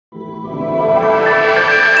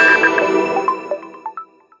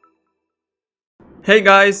Hey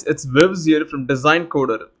guys, it's Vivs here from Design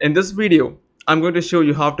Coder. In this video, I'm going to show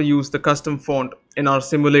you how to use the custom font in our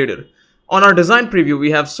simulator. On our design preview,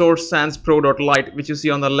 we have source sans pro.light, which you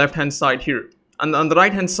see on the left hand side here. And on the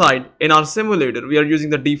right hand side, in our simulator, we are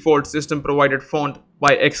using the default system provided font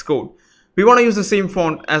by Xcode. We want to use the same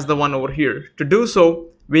font as the one over here. To do so,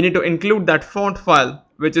 we need to include that font file,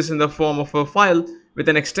 which is in the form of a file with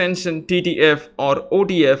an extension TTF or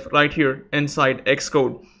OTF right here inside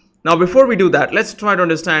Xcode. Now before we do that, let's try to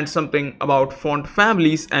understand something about font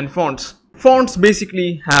families and fonts. Fonts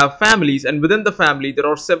basically have families, and within the family there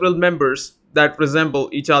are several members that resemble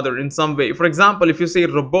each other in some way. For example, if you say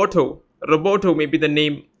Roboto may be the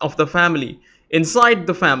name of the family. Inside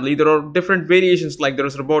the family there are different variations, like there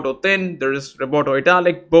is Roboto thin, there is Roboto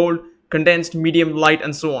italic, bold, condensed, medium, light,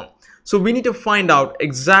 and so on. So we need to find out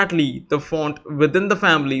exactly the font within the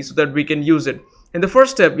family so that we can use it. In the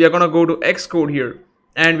first step, we are going to go to Xcode here,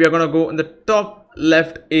 and we are going to go in the top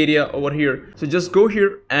left area over here. So just go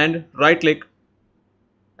here and right click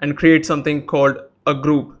and create something called a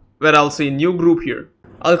group, where I'll say new group here.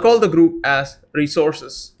 I'll call the group as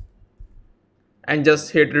resources and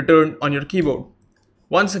just hit return on your keyboard.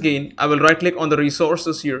 Once again, I will right click on the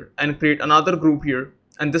resources here and create another group here,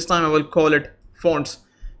 and this time I will call it fonts.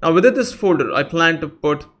 Now within this folder, I plan to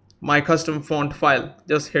put my custom font file.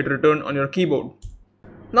 Just hit return on your keyboard.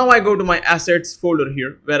 Now I go to my assets folder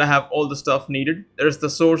here, where I have all the stuff needed. There is the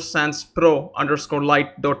source sans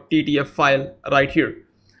pro_light.ttf file right here.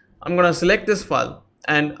 I'm going to select this file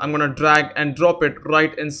and I'm going to drag and drop it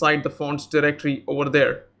right inside the fonts directory over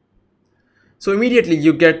there. So immediately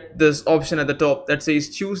you get this option at the top that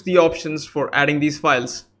says choose the options for adding these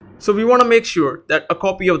files. So we want to make sure that a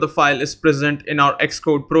copy of the file is present in our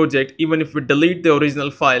Xcode project even if we delete the original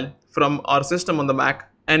file from our system on the Mac.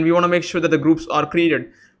 And we want to make sure that the groups are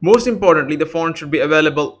created. Most importantly, the font should be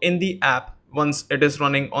available in the app once it is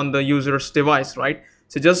running on the user's device, right?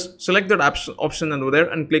 So just select that option over there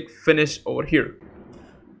and click finish over here.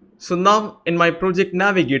 So now in my project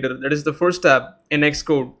navigator, that is the first tab in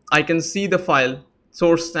Xcode, I can see the file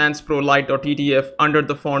source sans pro_light.ttf under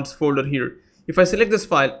the fonts folder here. If I select this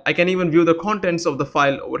file, I can even view the contents of the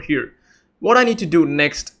file over here. What I need to do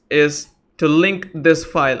next is to link this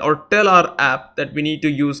file or tell our app that we need to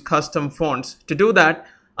use custom fonts. To do that,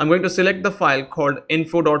 I'm going to select the file called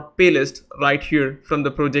info.paylist right here from the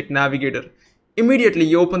project navigator. Immediately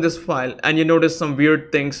you open this file and you notice some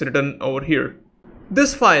weird things written over here.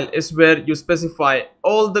 This file is where you specify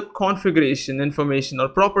all the configuration information or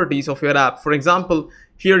properties of your app. For example,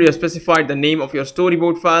 here you have specified the name of your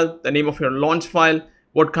storyboard file, the name of your launch file,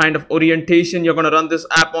 what kind of orientation you're going to run this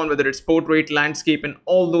app on, whether it's portrait, landscape, and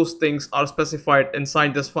all those things are specified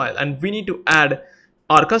inside this file. And we need to add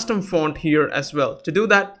our custom font here as well. To do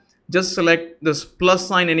that, just select this plus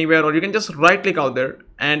sign anywhere, or you can just right click out there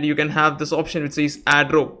and you can have this option which says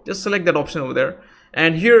add row. Just select that option over there.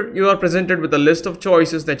 And here you are presented with a list of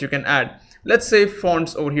choices that you can add. Let's say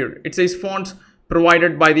fonts over here. It says fonts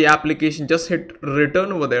provided by the application. Just hit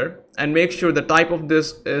return over there and make sure the type of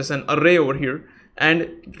this is an array over here. And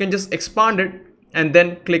you can just expand it and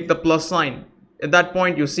then click the plus sign. At that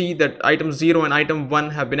point, you see that item 0 and item 1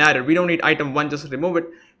 have been added. We don't need item 1, just remove it.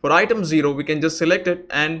 For item 0, we can just select it,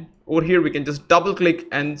 and over here we can just double click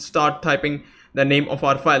and start typing the name of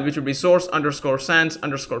our file, which would be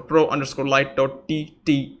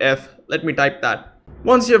source_sans_pro_light.ttf. Let me type that.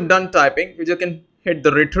 Once you have done typing, you just can hit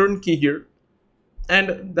the return key here.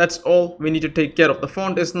 And that's all we need to take care of. The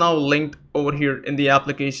font is now linked over here in the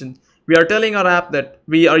application. We are telling our app that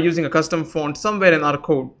we are using a custom font somewhere in our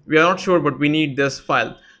code. We are not sure, but we need this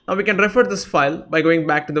file. Now we can refer this file by going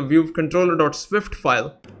back to the viewController.swift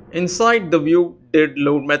file. Inside the view did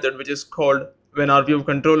load method, which is called when our view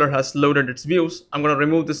controller has loaded its views, I'm going to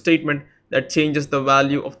remove the statement that changes the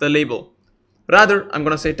value of the label. Rather, I'm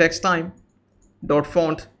going to say text time dot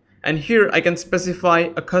font, and here I can specify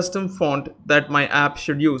a custom font that my app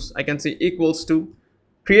should use. I can say equals to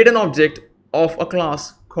create an object of a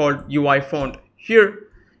class called UI font. Here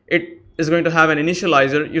it is going to have an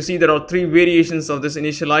initializer. You see there are 3 variations of this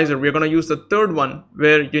initializer. We're going to use the third one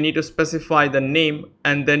where you need to specify the name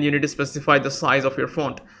and then you need to specify the size of your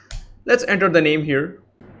font. Let's enter the name here.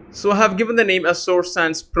 So I have given the name as source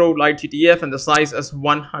sans pro_light.ttf and the size as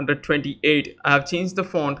 128. I have changed the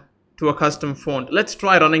font to a custom font. Let's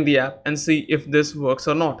try running the app and see if this works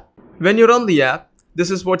or not. When you run the app, this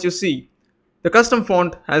is what you see. The custom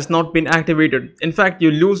font has not been activated. In fact,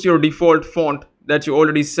 you lose your default font that you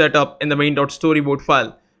already set up in the main.storyboard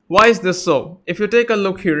file. Why is this so? If you take a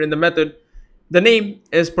look here in the method, the name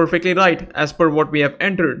is perfectly right as per what we have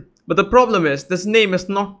entered. But the problem is this name is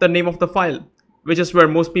not the name of the file, which is where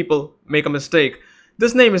most people make a mistake.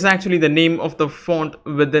 This name is actually the name of the font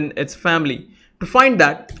within its family. To find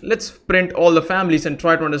that, let's print all the families and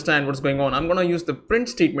try to understand what's going on. I'm going to use the print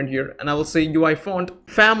statement here, and I will say UI font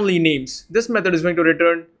family names. This method is going to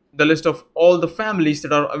return the list of all the families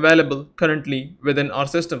that are available currently within our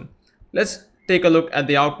system. Let's take a look at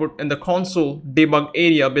the output in the console debug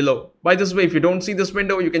area below. By this way, if you don't see this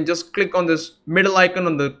window, you can just click on this middle icon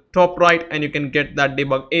on the top right and you can get that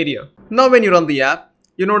debug area. Now when you run the app,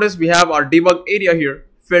 you notice we have our debug area here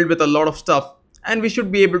filled with a lot of stuff, and we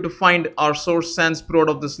should be able to find our source sans pro out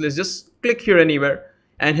of this list. Just click here anywhere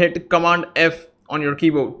and hit Command F on your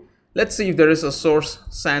keyboard. Let's see if there is a source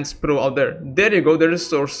sans pro out there. There you go, there is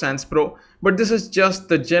source sans pro, but this is just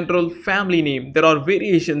the general family name. There are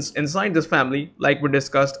variations inside this family like we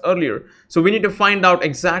discussed earlier. So we need to find out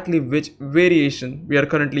exactly which variation we are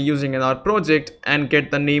currently using in our project and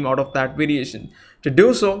get the name out of that variation. To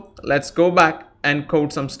do so, let's go back and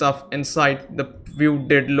code some stuff inside the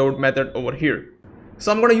view.didLoad method over here.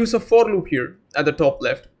 So I'm going to use a for loop here at the top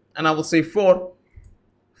left, and I will say for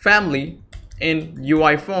family in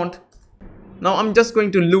UI font. Now I'm just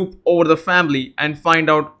going to loop over the family and find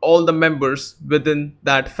out all the members within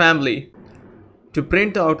that family. To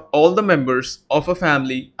print out all the members of a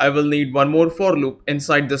family, I will need one more for loop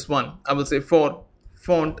inside this one. I will say for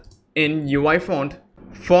font in UI font,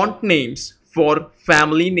 font names for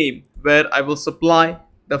family name, where I will supply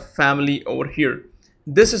the family over here.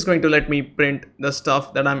 This is going to let me print the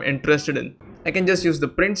stuff that I'm interested in. I can just use the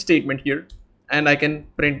print statement here and I can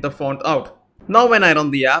print the font out. Now when I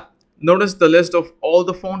run the app, notice the list of all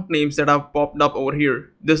the font names that have popped up over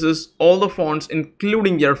here. This is all the fonts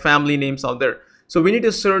including their family names out there. So we need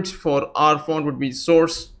to search for our font would be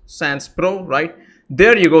source sans pro, right?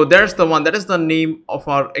 There you go, there's the one. That is the name of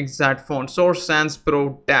our exact font, source sans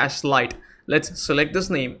pro dash light. Let's select this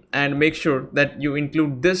name and make sure that you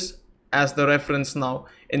include this as the reference now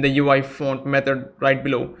in the UI font method right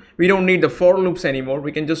below. We don't need the for loops anymore.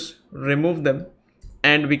 We can just remove them.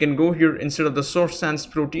 And we can go here instead of the source sans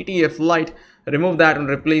pro TTF light, remove that and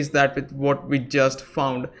replace that with what we just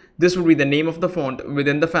found. This would be the name of the font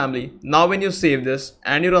within the family. Now when you save this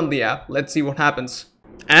and you run the app, let's see what happens.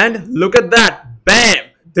 And look at that, bam!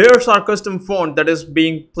 There's our custom font that is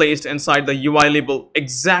being placed inside the UI label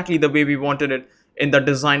exactly the way we wanted it in the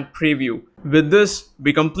design preview. With this,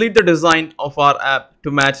 we complete the design of our app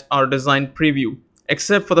to match our design preview.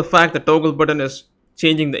 Except for the fact the toggle button is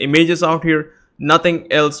changing the images out here, nothing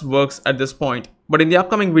else works at this point. But in the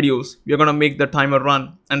upcoming videos, we are going to make the timer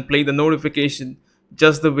run and play the notification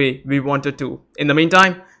just the way we want it to. In the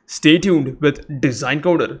meantime, stay tuned with Design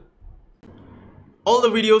Coder. All the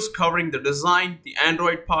videos covering the design, the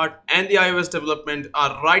Android part, and the iOS development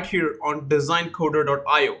are right here on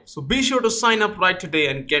designcoder.io. So be sure to sign up right today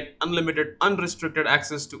and get unlimited, unrestricted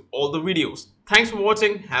access to all the videos. Thanks for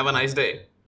watching. Have a nice day.